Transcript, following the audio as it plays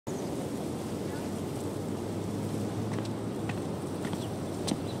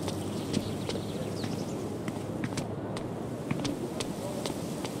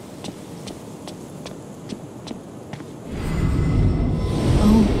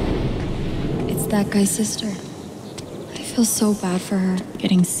that guy's sister. I feel so bad for her.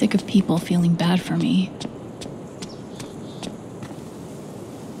 Getting sick of people feeling bad for me.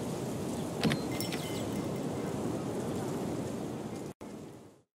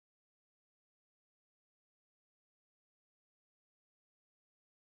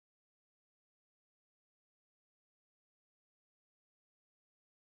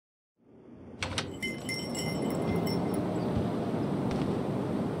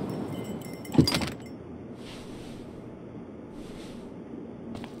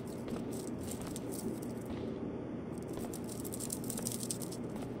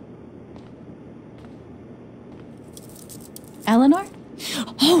 Eleanor?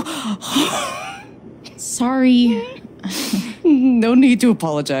 Oh! Sorry. No need to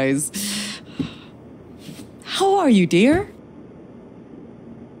apologize. How are you, dear?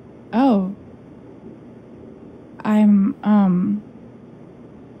 Oh. I'm,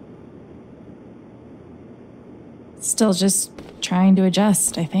 still just trying to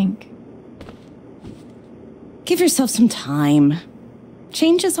adjust, I think. Give yourself some time.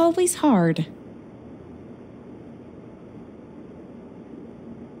 Change is always hard.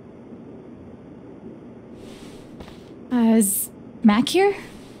 Is Mac here?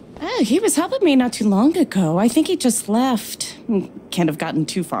 He was helping me not too long ago. I think he just left. Can't have gotten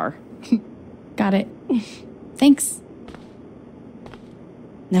too far. Got it. Thanks.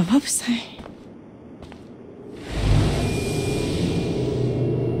 Now, what was I?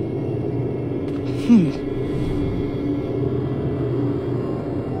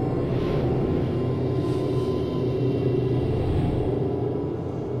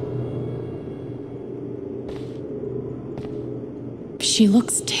 She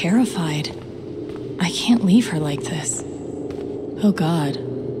looks terrified. I can't leave her like this. Oh God,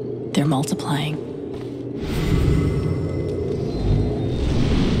 they're multiplying.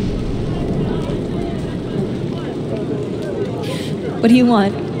 What do you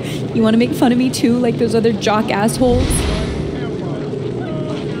want? You want to make fun of me too, like those other jock assholes?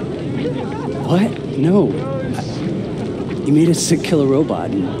 What? No. You made a sick killer robot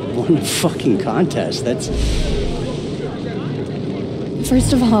and won a fucking contest. That's...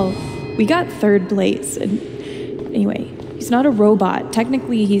 First of all, we got third place, and anyway, he's not a robot.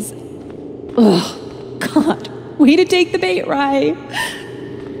 Technically, he's... Ugh, God, way to take the bait, Rye.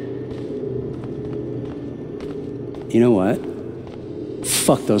 You know what?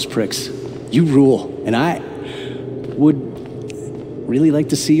 Fuck those pricks. You rule, and I would really like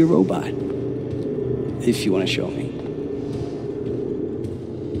to see your robot, if you want to show me.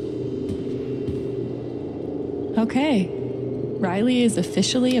 Okay. Riley is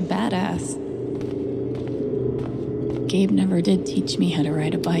officially a badass. Gabe never did teach me how to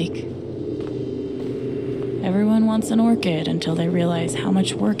ride a bike. Everyone wants an orchid until they realize how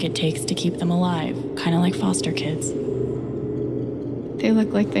much work it takes to keep them alive, kind of like foster kids. They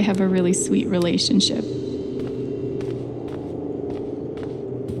look like they have a really sweet relationship.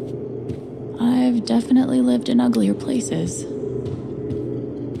 I've definitely lived in uglier places.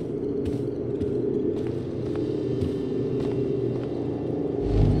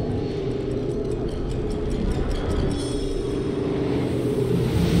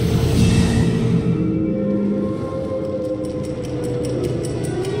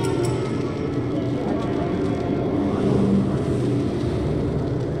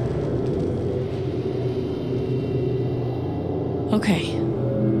 Okay,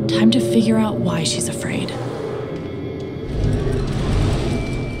 time to figure out why she's afraid.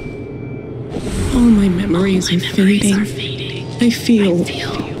 All my memories are fading. I feel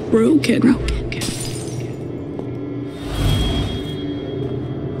broken.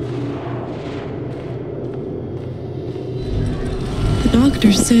 The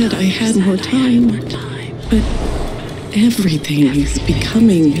doctor said I had more time, but everything is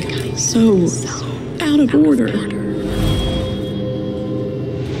becoming so out of order.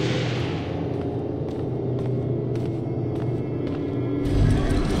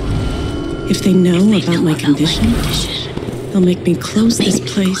 If they know about my condition, they'll make me close this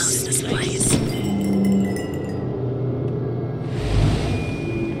place.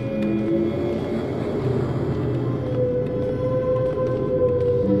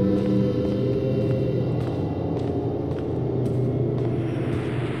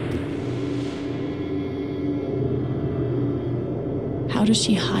 How does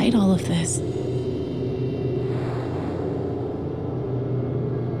she hide all of this?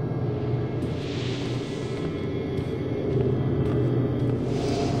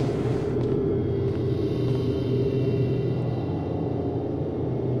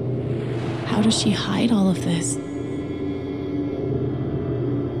 How does she hide all of this?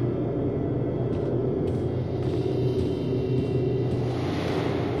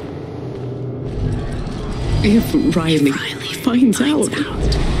 If Riley finds out,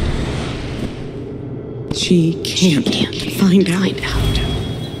 she can't find out.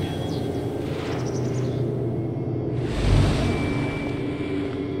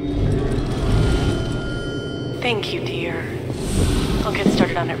 Thank you, dear. I'll get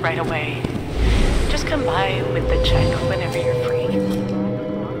started on it right away. Just come by with the check whenever you're free.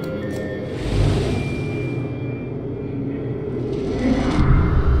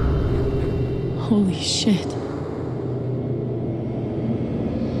 Holy shit.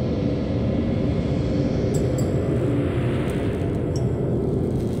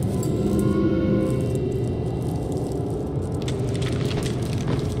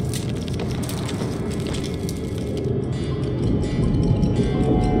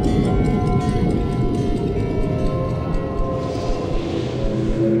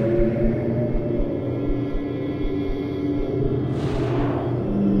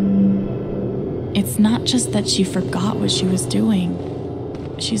 It's not just that she forgot what she was doing.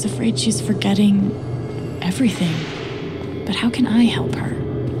 She's afraid she's forgetting everything. But how can I help her?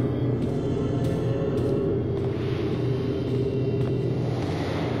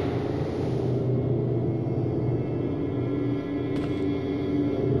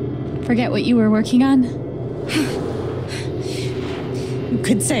 Forget what you were working on? You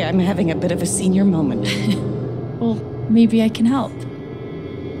could say I'm having a bit of a senior moment. Well, maybe I can help.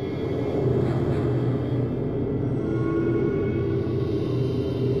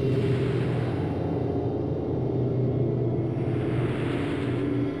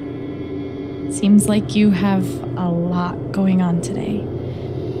 Seems like you have a lot going on today.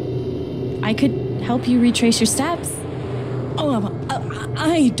 I could help you retrace your steps. Oh,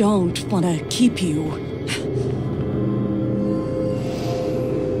 I don't want to keep you.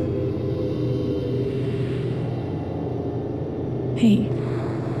 Hey,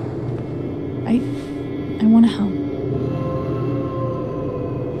 I want to help.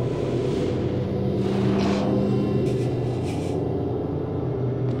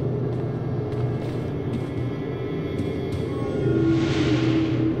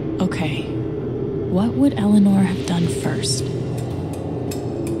 Okay, what would Eleanor have done first?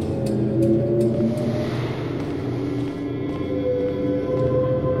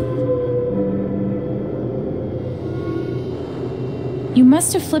 You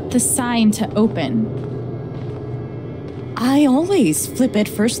must have flipped the sign to open. I always flip it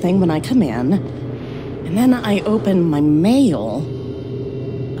first thing when I come in, and then I open my mail.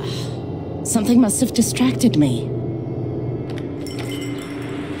 Something must have distracted me.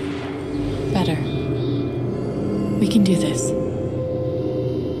 Better. We can do this.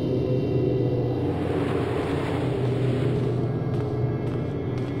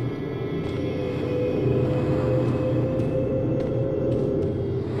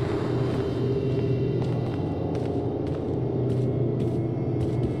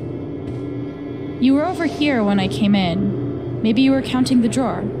 You were over here when I came in. Maybe you were counting the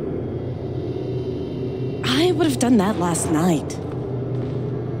drawer. I would have done that last night.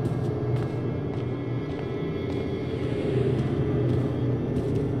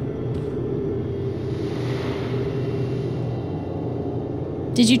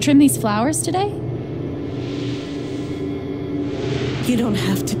 Did you trim these flowers today? You don't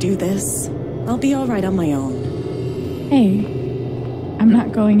have to do this. I'll be all right on my own. Hey, I'm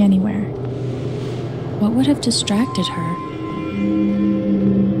not going anywhere. What would have distracted her?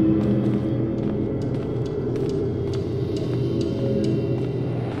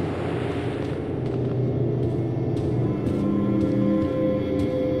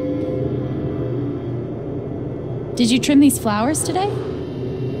 Did you trim these flowers today?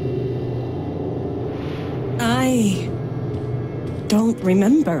 I don't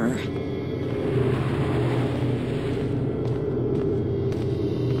remember.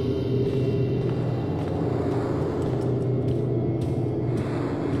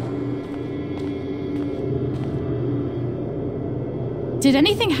 Did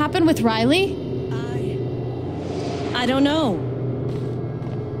anything happen with Riley? I don't know.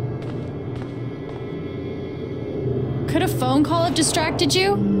 Could a phone call have distracted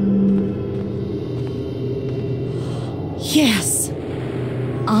you? Yes.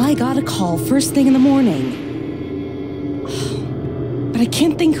 I got a call first thing in the morning. But I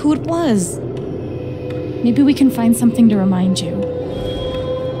can't think who it was. Maybe we can find something to remind you.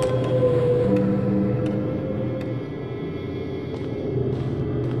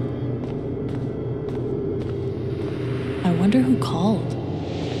 I wonder who called.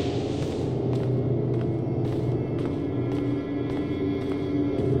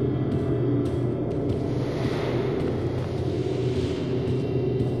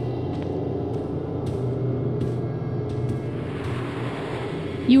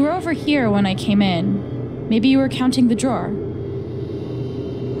 You were over here when I came in. Maybe you were counting the drawer.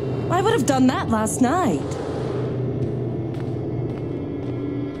 I would have done that last night.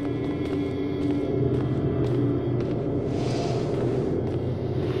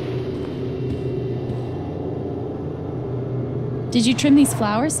 Did you trim these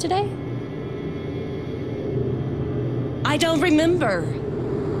flowers today? I don't remember.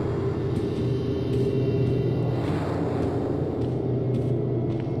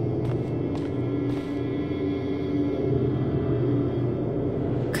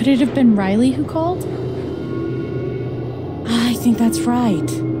 Could it have been Riley who called? I think that's right.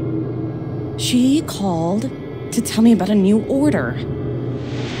 She called to tell me about a new order.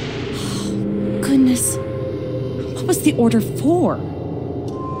 Goodness. What was the order for?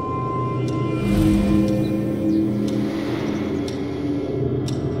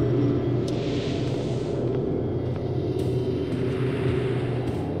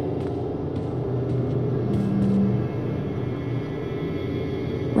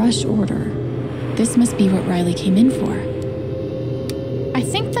 Rush order. This must be what Riley came in for. I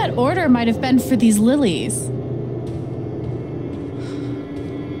think that order might have been for these lilies.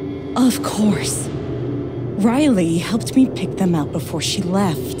 Of course. Riley helped me pick them out before she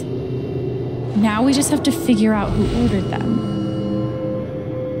left. Now we just have to figure out who ordered them.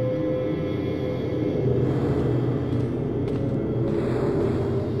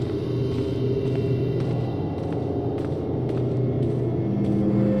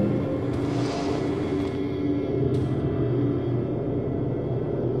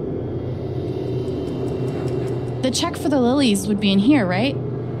 The check for the lilies would be in here, right?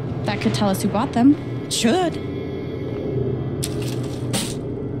 That could tell us who bought them. Should.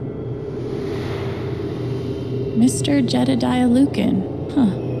 Mr. Jedediah Lucan.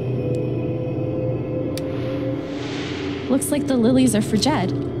 Huh. Looks like the lilies are for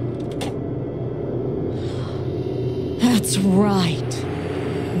Jed. That's right.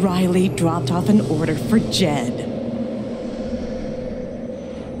 Riley dropped off an order for Jed.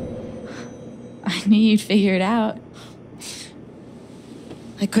 I knew you'd figure it out.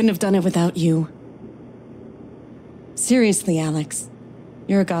 I couldn't have done it without you. Seriously, Alex.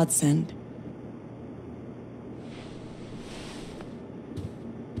 You're a godsend.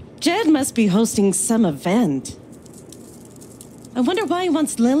 Jed must be hosting some event. I wonder why he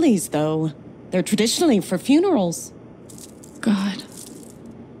wants lilies, though. They're traditionally for funerals. God.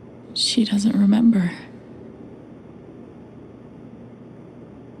 She doesn't remember.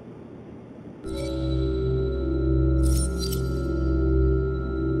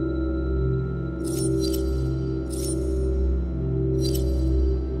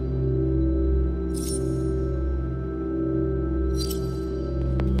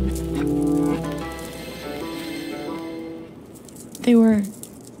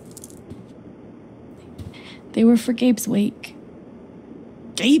 They were for Gabe's wake.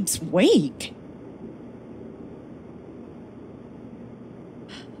 Gabe's wake?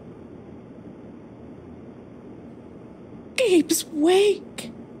 Gabe's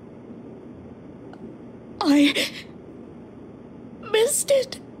wake? I missed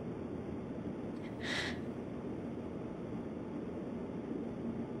it.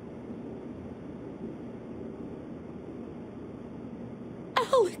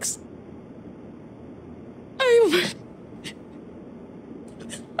 Alex.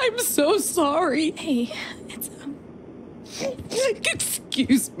 I'm so sorry. Hey, it's,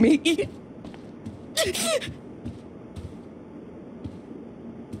 Excuse me.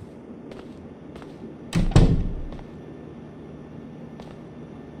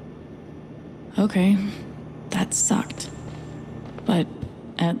 Okay, that sucked. But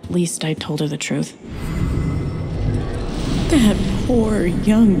at least I told her the truth. That poor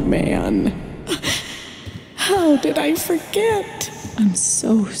young man. How did I forget? I'm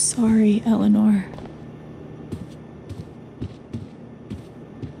so sorry, Eleanor.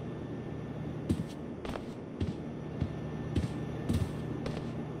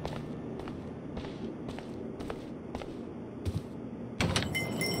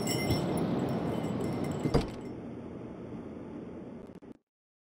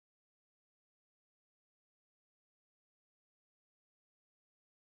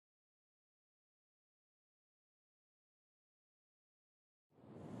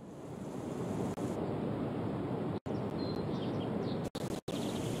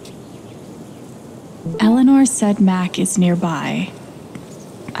 Eleanor said Mac is nearby.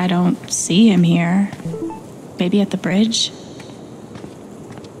 I don't see him here. Maybe at the bridge?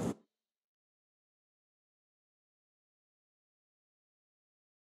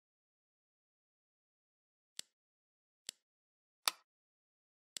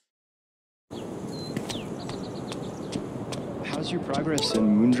 how's your progress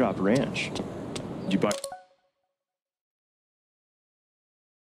in Moondrop Ranch? Did you buy...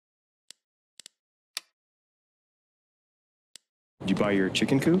 Did you buy your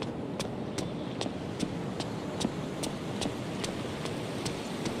chicken coop?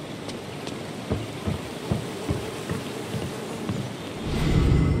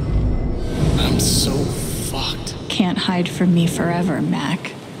 I'm so fucked. Can't hide from me forever,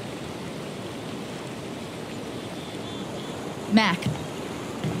 Mac. Mac,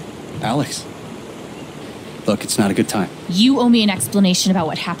 Alex. Look, it's not a good time. You owe me an explanation about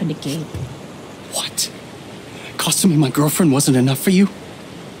what happened to Gabe. What? Costing me my girlfriend wasn't enough for you?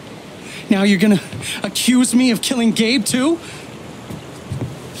 Now you're gonna accuse me of killing Gabe too?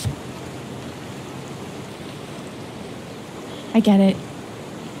 I get it.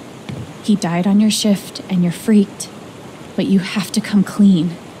 He died on your shift and you're freaked, but you have to come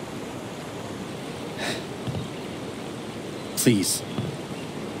clean. Please.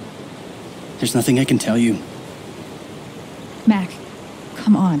 There's nothing I can tell you. Mac,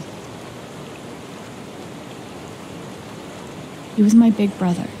 come on. He was my big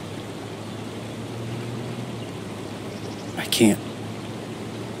brother. I can't.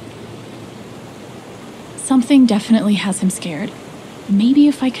 something definitely has him scared. Maybe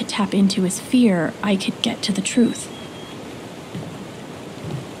if I could tap into his fear, I could get to the truth.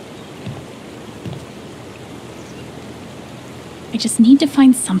 I just need to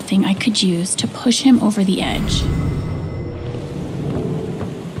find something I could use to push him over the edge.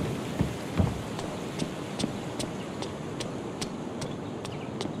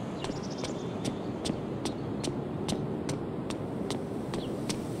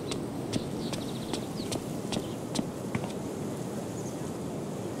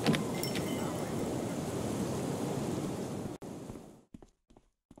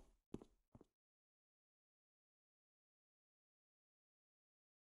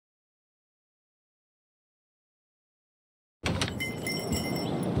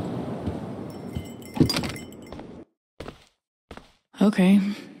 Okay,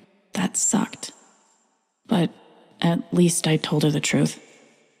 that sucked. But at least I told her the truth.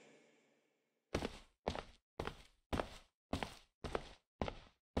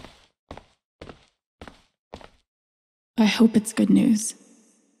 I hope it's good news.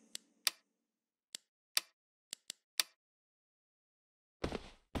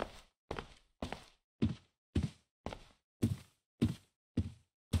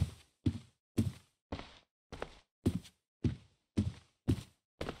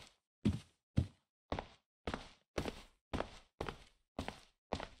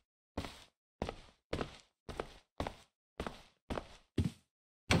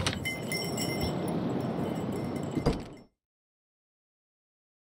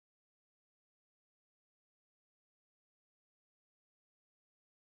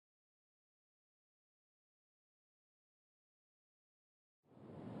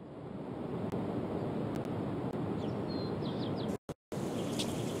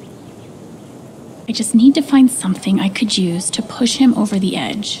 I just need to find something I could use to push him over the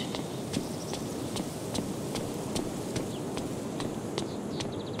edge.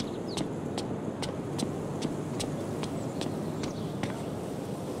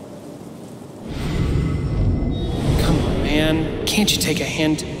 Come on, man. Can't you take a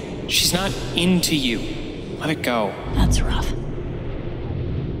hint? She's not into you. Let it go. That's rough.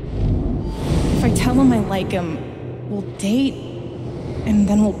 If I tell him I like him, we'll date, and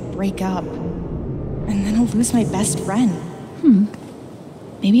then we'll break up. And then I'll lose my best friend.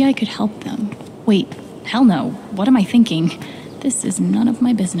 Maybe I could help them. Wait, hell no. What am I thinking? This is none of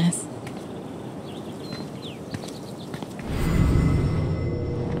my business.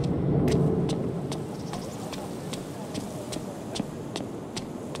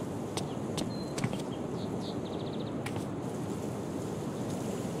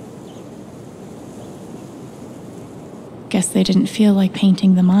 Guess they didn't feel like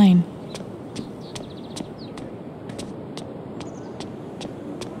painting the mine.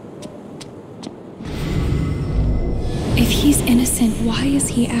 If he's innocent, why is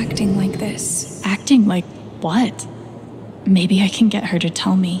he acting like this? Acting like what? Maybe I can get her to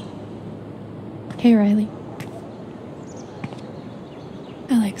tell me. Hey, Riley.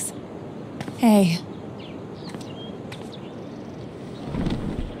 Alex. Hey.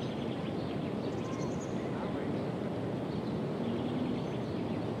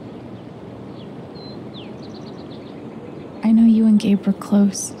 I know you and Gabe were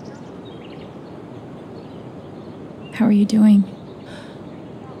close. How are you doing?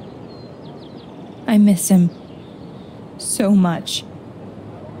 I miss him so much.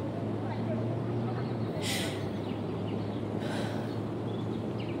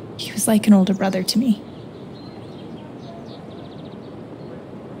 He was like an older brother to me.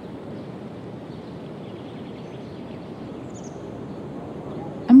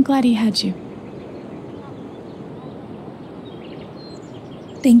 I'm glad he had you.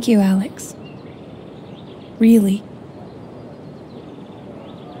 Thank you, Alex. Really.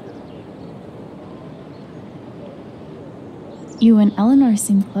 You and Eleanor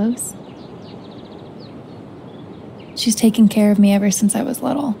seem close. She's taken care of me ever since I was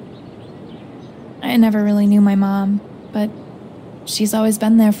little. I never really knew my mom, but she's always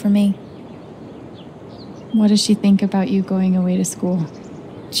been there for me. What does she think about you going away to school?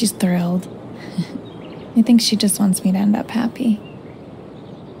 She's thrilled. I think she just wants me to end up happy.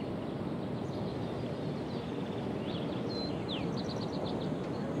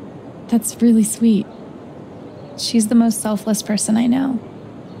 That's really sweet. She's the most selfless person I know.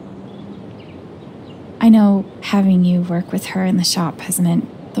 I know having you work with her in the shop has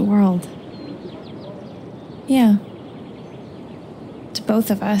meant the world. Yeah. To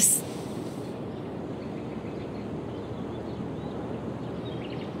both of us.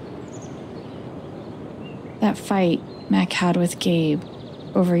 That fight Mac had with Gabe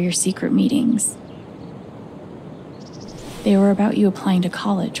over your secret meetings. They were about you applying to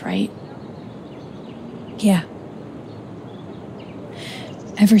college, right? Yeah.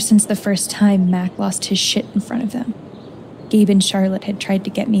 Ever since the first time Mac lost his shit in front of them, Gabe and Charlotte had tried to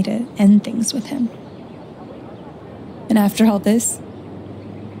get me to end things with him. And after all this,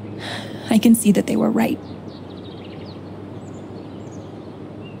 I can see that they were right.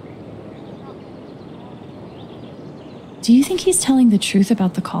 Do you think he's telling the truth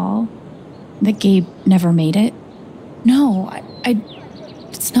about the call? That Gabe never made it? No,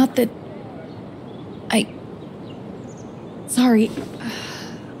 it's not that... Sorry,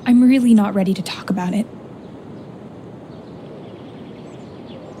 I'm really not ready to talk about it.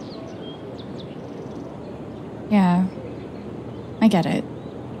 Yeah, I get it.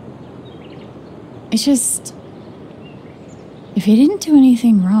 It's just... if he didn't do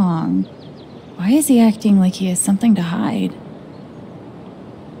anything wrong, why is he acting like he has something to hide?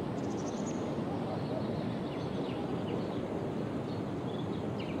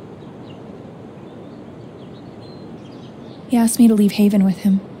 He asked me to leave Haven with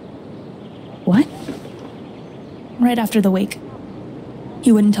him. What? Right after the wake.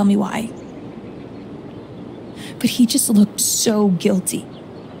 He wouldn't tell me why. But he just looked so guilty.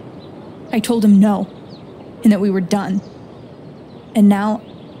 I told him no, and that we were done. And now...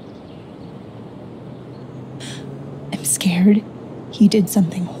 I'm scared he did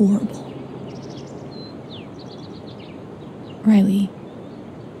something horrible. Riley,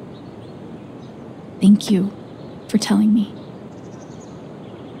 thank you for telling me.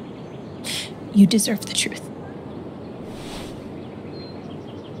 You deserve the truth.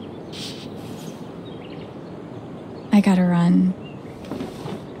 I gotta run.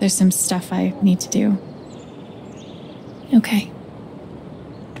 There's some stuff I need to do. Okay.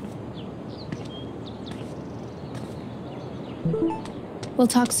 We'll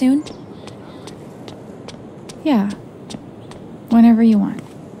talk soon? Yeah. Whenever you want.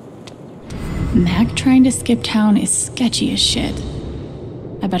 Mac trying to skip town is sketchy as shit.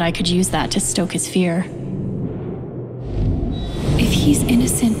 I bet I could use that to stoke his fear. If he's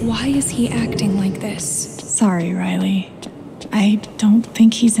innocent, why is he acting like this? Sorry, Riley. I don't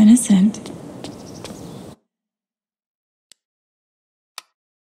think he's innocent.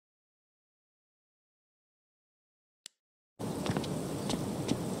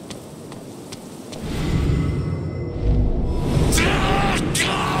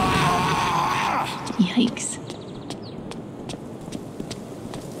 Yikes.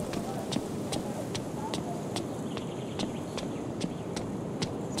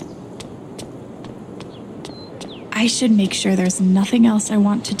 I should make sure there's nothing else I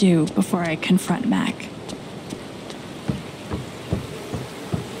want to do before I confront Mac.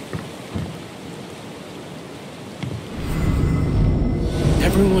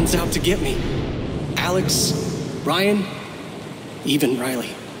 Everyone's out to get me. Alex, Ryan, even Riley.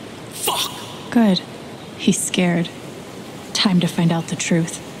 Fuck! Good. He's scared. Time to find out the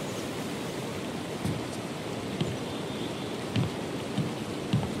truth.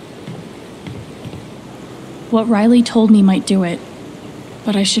 What Riley told me might do it,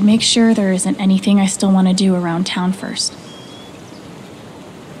 but I should make sure there isn't anything I still want to do around town first.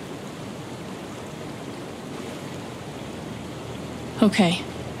 Okay,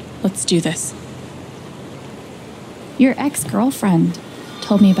 let's do this. Your ex-girlfriend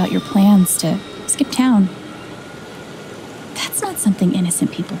told me about your plans to skip town. That's not something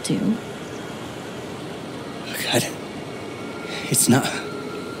innocent people do. God, it's not.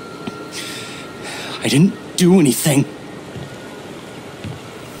 I didn't do anything.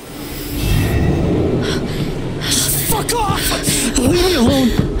 Fuck off! Leave me alone!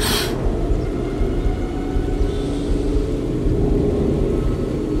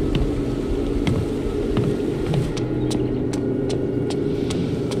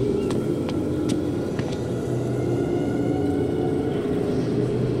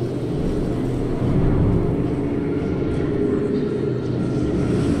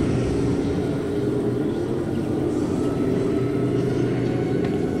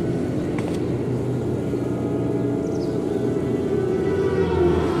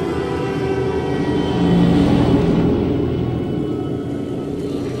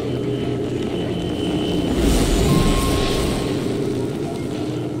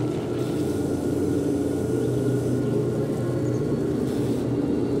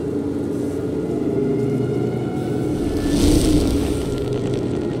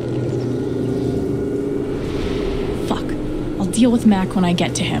 Deal with Mac when I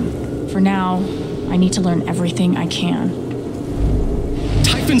get to him. For now, I need to learn everything I can.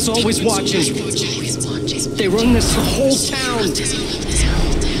 Typhon's always watching. They run this whole town.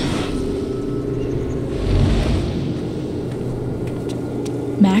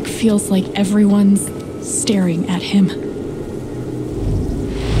 Mac feels like everyone's staring at him.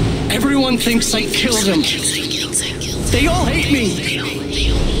 Everyone thinks I killed him. They all hate me.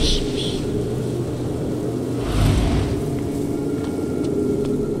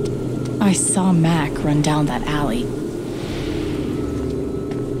 I saw Mac run down that alley.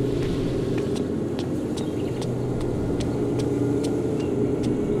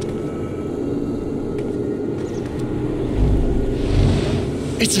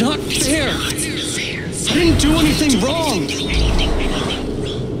 It's not fair. I didn't do anything wrong.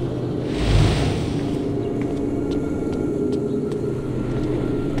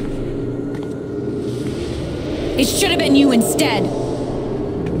 It should have been you instead.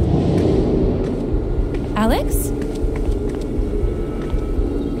 Alex?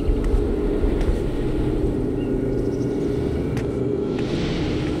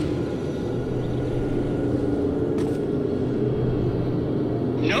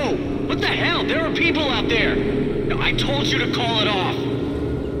 No! What the hell? There are people out there! No, I told you to call it off!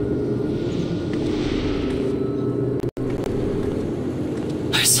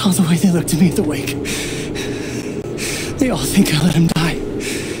 I saw the way they looked at me at the wake. They all think I let him die.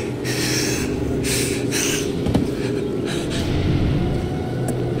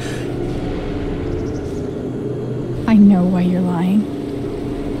 I know why you're lying.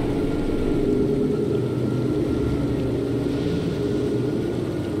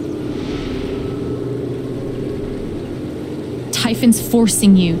 Typhon's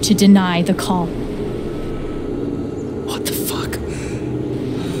forcing you to deny the call. What the fuck?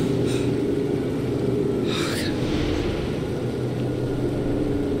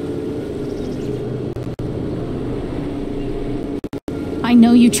 I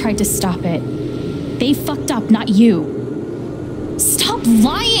know you tried to stop it. They fucked up, not you. Stop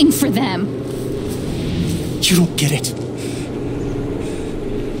lying for them! You don't get it.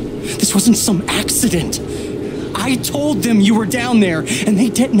 This wasn't some accident. I told them you were down there, and they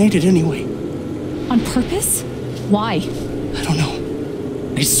detonated anyway. On purpose? Why? I don't know.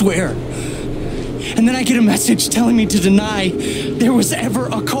 I swear. And then I get a message telling me to deny there was ever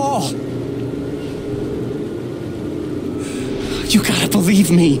a call. You gotta believe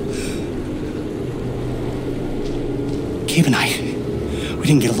me. Gabe and we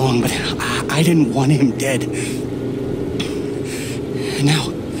didn't get along, but I didn't want him dead. And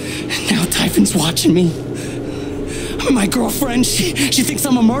now Typhon's watching me. My girlfriend, she thinks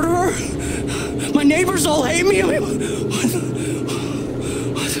I'm a murderer. My neighbors all hate me. I mean,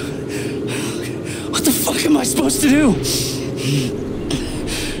 what the fuck am I supposed to do?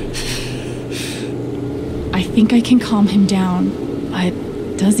 I think I can calm him down, but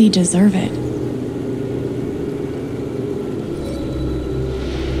does he deserve it?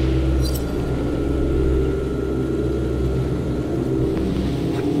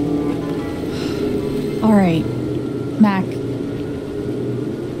 All right, Mac,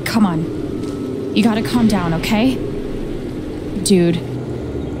 come on. You gotta calm down, okay? Dude,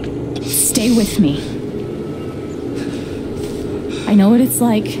 stay with me. I know what it's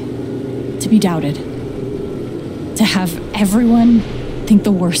like to be doubted, to have everyone think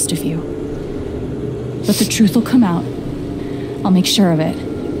the worst of you. But the truth will come out. I'll make sure of it.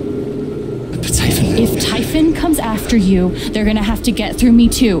 But Typhon... If Typhon comes after you, they're gonna have to get through me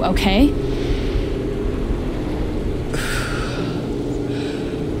too, okay?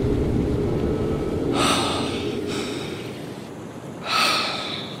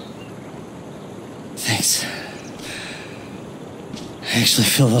 Thanks. I actually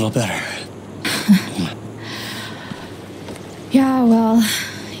feel a little better. Yeah, well,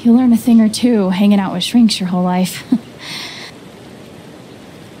 you learn a thing or two hanging out with shrinks your whole life.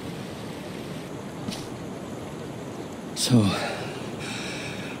 So,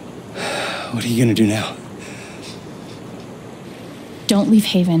 what are you gonna do now? Don't leave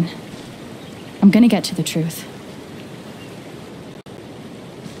Haven. I'm gonna get to the truth.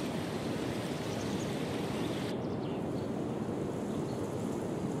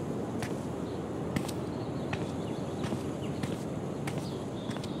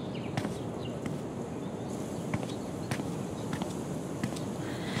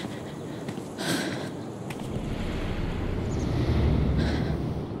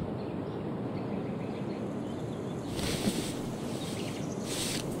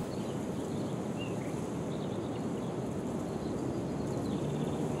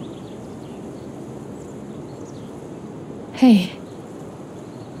 Hey.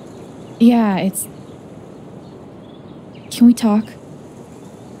 Yeah, it's... Can we talk?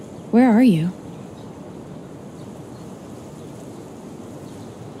 Where are you?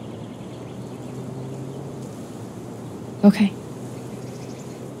 Okay.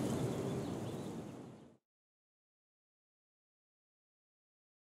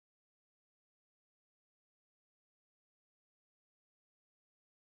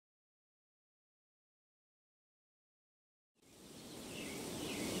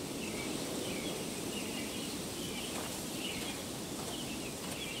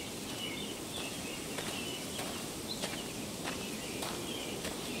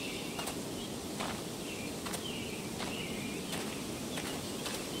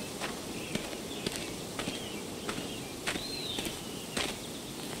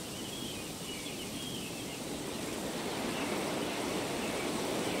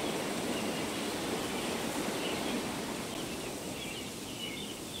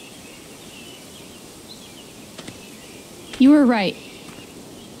 You were right.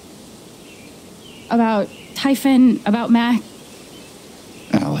 About Typhon, about Mac.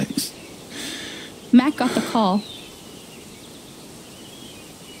 Alex. Mac got the call.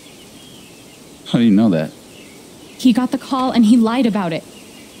 How do you know that? He got the call and he lied about it.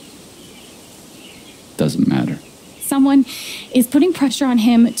 Doesn't matter. Someone is putting pressure on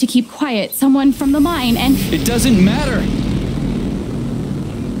him to keep quiet. Someone from the mine and... It doesn't matter!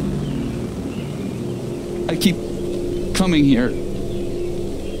 I keep coming here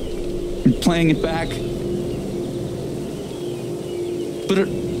and playing it back. But it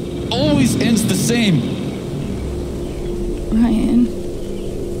always ends the same. Ryan.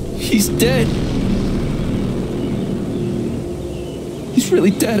 He's dead. He's really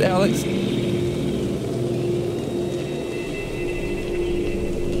dead, Alex.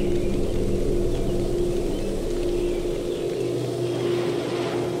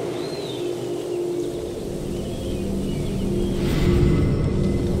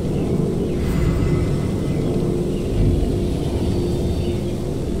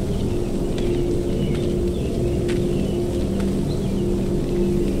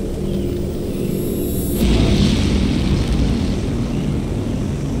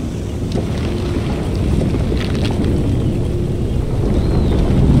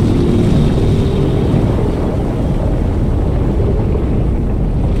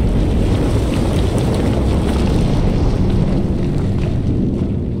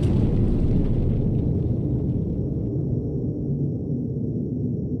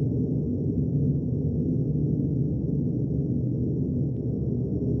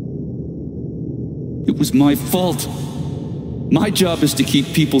 It was my fault. My job is to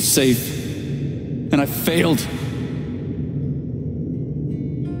keep people safe. And I failed.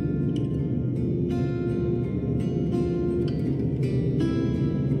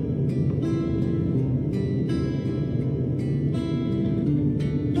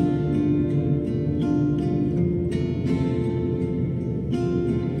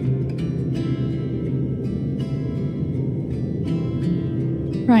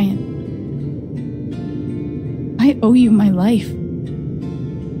 Ryan. I owe you my life.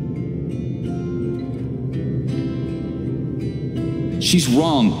 She's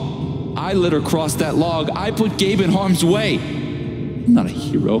wrong. I let her cross that log. I put Gabe in harm's way. I'm not a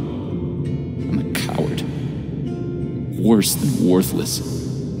hero. I'm a coward. Worse than worthless.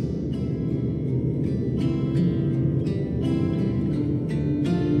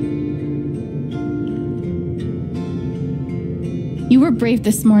 You were brave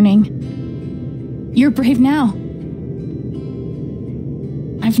this morning. You're brave now.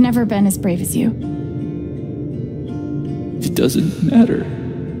 I've never been as brave as you. It doesn't matter.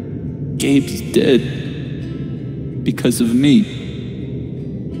 Gabe's dead. because of me.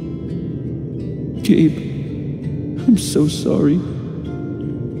 Gabe, I'm so sorry.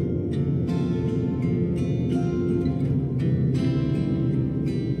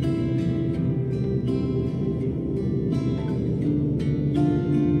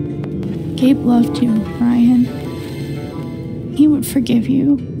 Gabe loved you, Ryan. He would forgive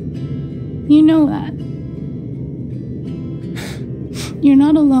you. You know that. You're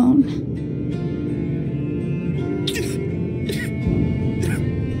not alone.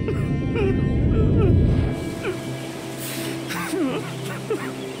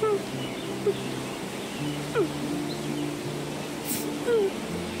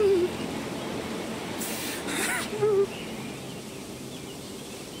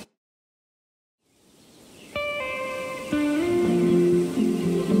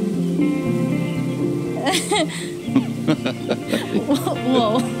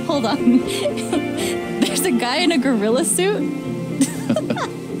 Whoa, hold on. There's a guy in a gorilla suit?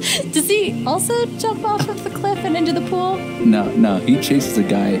 Does he also jump off of the cliff and into the pool? No, he chases a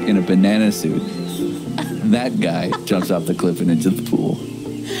guy in a banana suit. That guy jumps off the cliff and into the pool.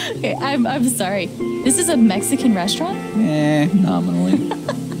 Okay, I'm sorry. This is a Mexican restaurant? Nominally.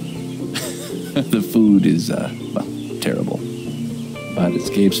 The food is, well, terrible. But it's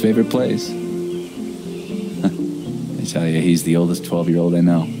Gabe's favorite place. I tell you, he's the oldest 12-year-old I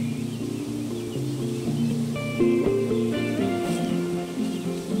know.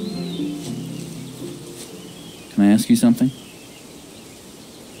 Can I ask you something?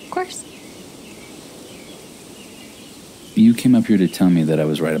 Of course. You came up here to tell me that I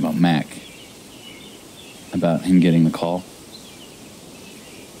was right about Mac. About him getting the call.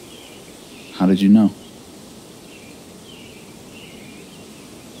 How did you know?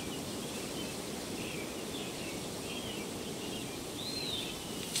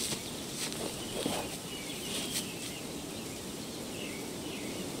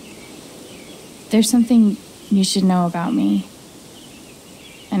 There's something you should know about me.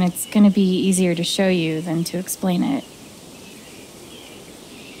 And it's gonna be easier to show you than to explain it.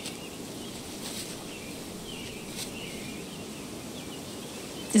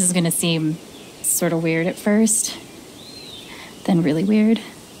 This is gonna seem sort of weird at first, then really weird.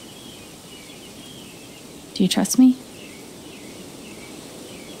 Do you trust me?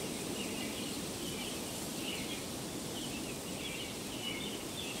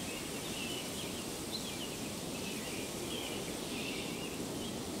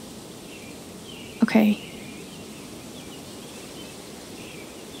 Okay.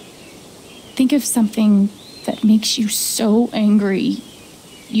 Think of something that makes you so angry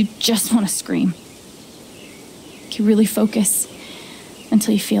you just want to scream. You really focus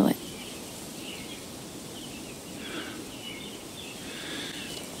until you feel it.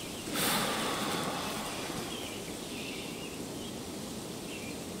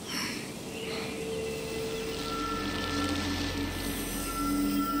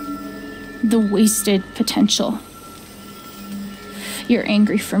 The wasted potential. You're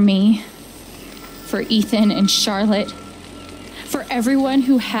angry for me, for Ethan and Charlotte, for everyone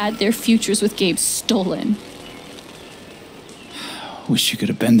who had their futures with Gabe stolen. Wish you could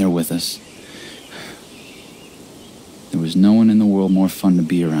have been there with us. There was no one in the world more fun to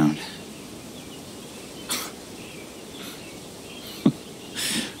be around.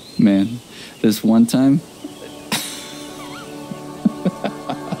 Man, this one time...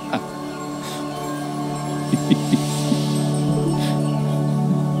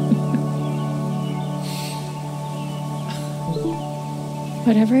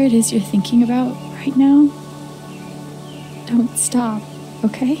 Whatever it is you're thinking about right now, don't stop,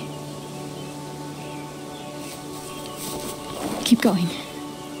 okay? Keep going.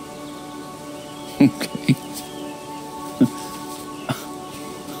 Okay.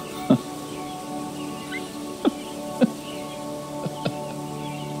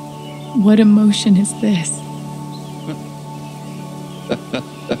 What emotion is this?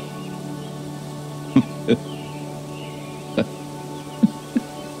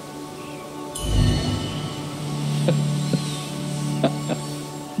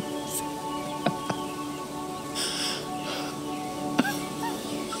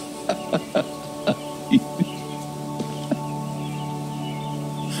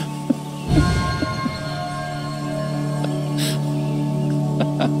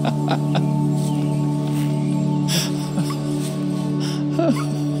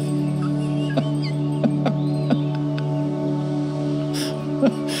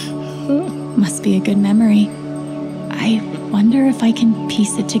 Must be a good memory. I wonder if I can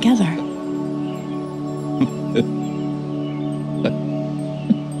piece it together.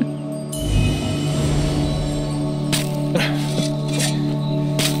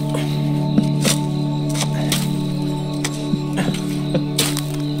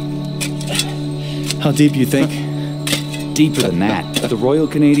 How deep you think? Deeper than that. The Royal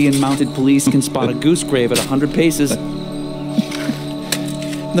Canadian Mounted Police can spot a goose grave at 100 paces.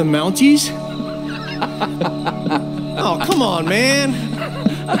 The Mounties? Oh, come on, man.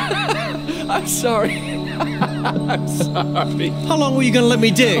 I'm sorry. I'm sorry. How long were you gonna let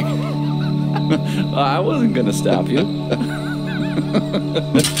me dig? I wasn't gonna stop you.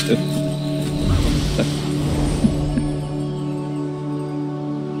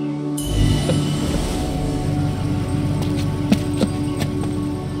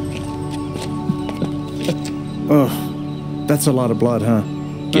 Oh, that's a lot of blood, huh?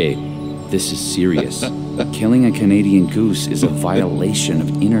 Gabe, this is serious. Killing a Canadian goose is a violation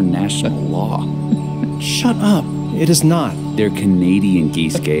of international law. Shut up. It is not. They're Canadian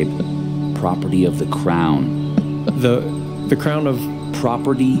geese, Gabe. Property of the Crown. The crown of...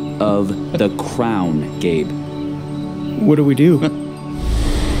 Property of the Crown, Gabe. What do we do?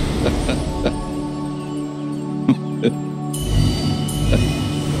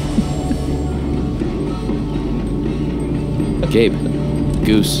 Gabe,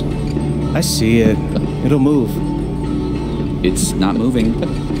 goose. I see it. It'll move. It's not moving.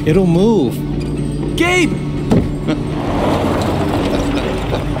 It'll move. Gabe!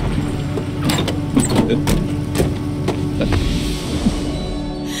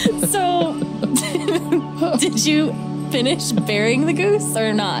 So, did you finish burying the goose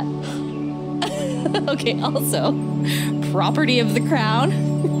or not? Okay, also, property of the Crown?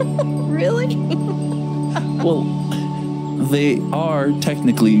 Really? Well, they are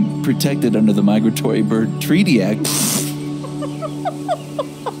technically protected under the Migratory Bird Treaty Act.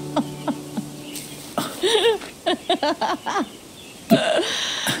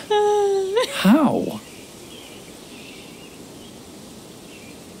 How?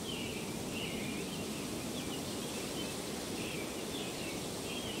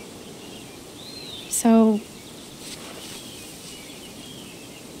 So,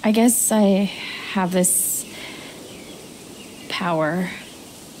 I guess I have this power.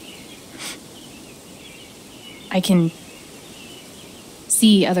 I can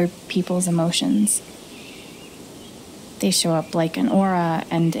see other people's emotions. They show up like an aura,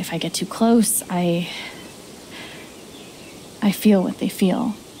 and if I get too close, I feel what they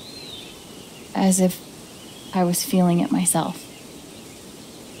feel. As if I was feeling it myself.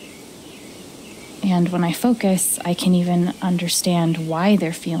 And when I focus, I can even understand why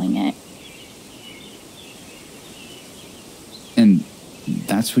they're feeling it. And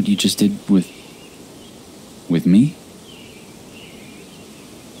that's what you just did with me?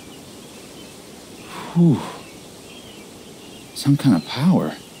 Whew. Some kind of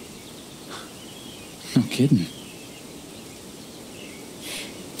power. No kidding.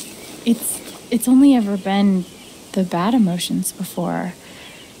 It's only ever been the bad emotions before,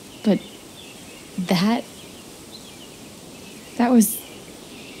 but that was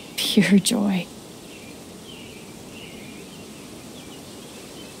pure joy.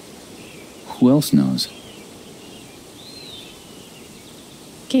 Who else knows?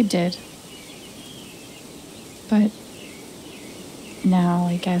 Gabe did. But now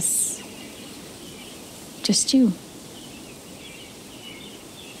I guess just you.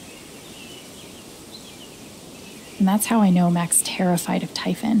 And that's how I know Mac's terrified of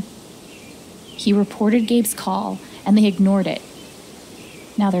Typhon. He reported Gabe's call, and they ignored it.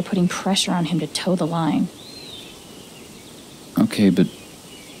 Now they're putting pressure on him to toe the line. Okay, but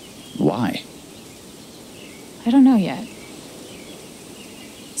why? I don't know yet.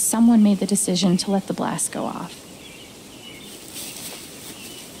 Someone made the decision to let the blast go off.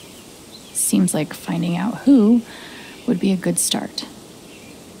 Seems like finding out who would be a good start.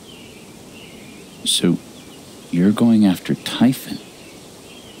 So, you're going after Typhon?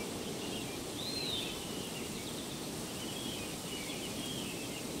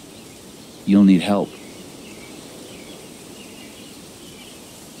 You'll need help.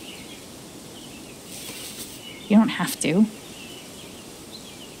 You don't have to.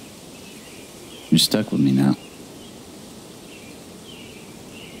 You're stuck with me now.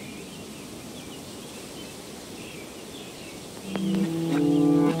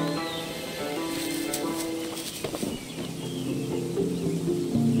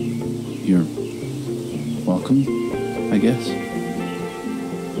 You're welcome, I guess.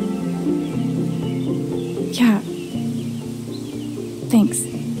 Yeah. Thanks.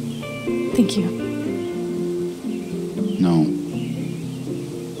 Thank you. No.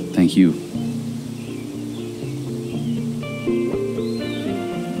 Thank you.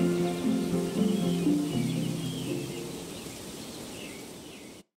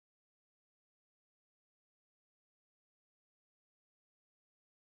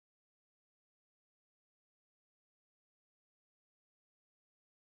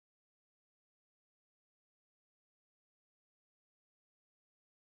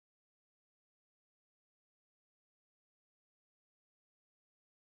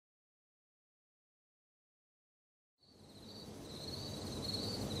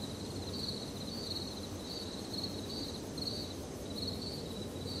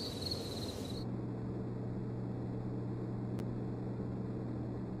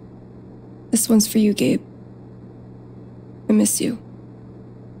 This one's for you, Gabe. I miss you.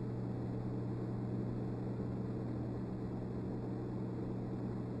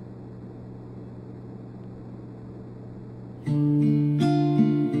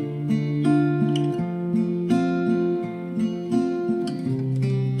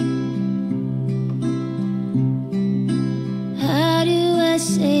 How do I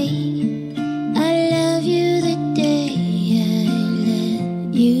say I love you the day I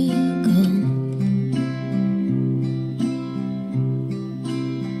let you go?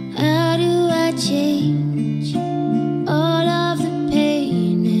 How do I change all of the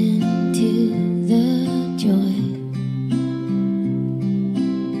pain into the joy?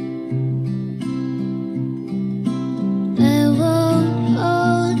 I won't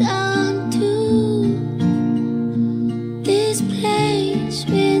hold on to this place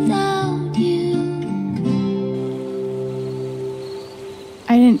without you.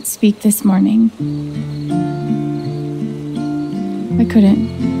 I didn't speak this morning. I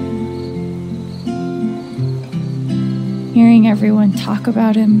couldn't. Hearing everyone talk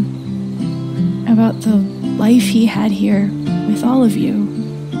about him, about the life he had here with all of you,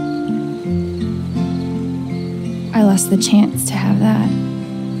 I lost the chance to have that.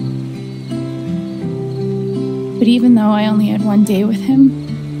 But even though I only had one day with him,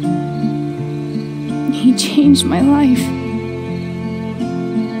 he changed my life.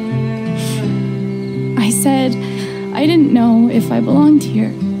 I said I didn't know if I belonged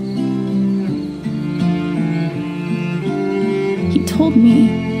here. He told me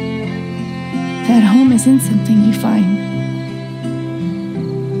that home isn't something you find.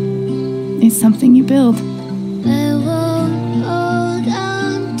 It's something you build. I won't hold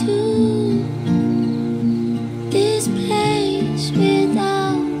on to this place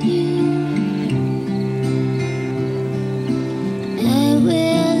without you. I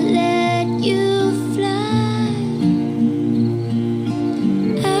will let you fly.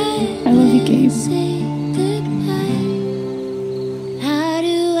 I love you, Gabe. Say goodbye. How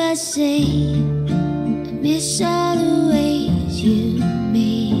do I say I miss all the ways you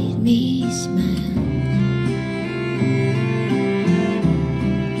made me smile?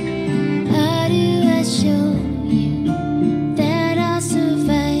 How do I show you that I'll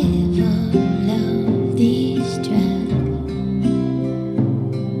survive all of these trials?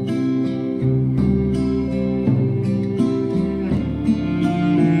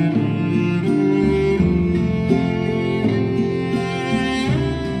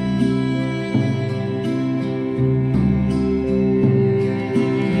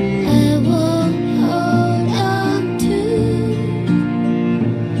 I won't hold on to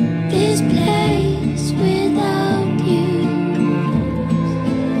this place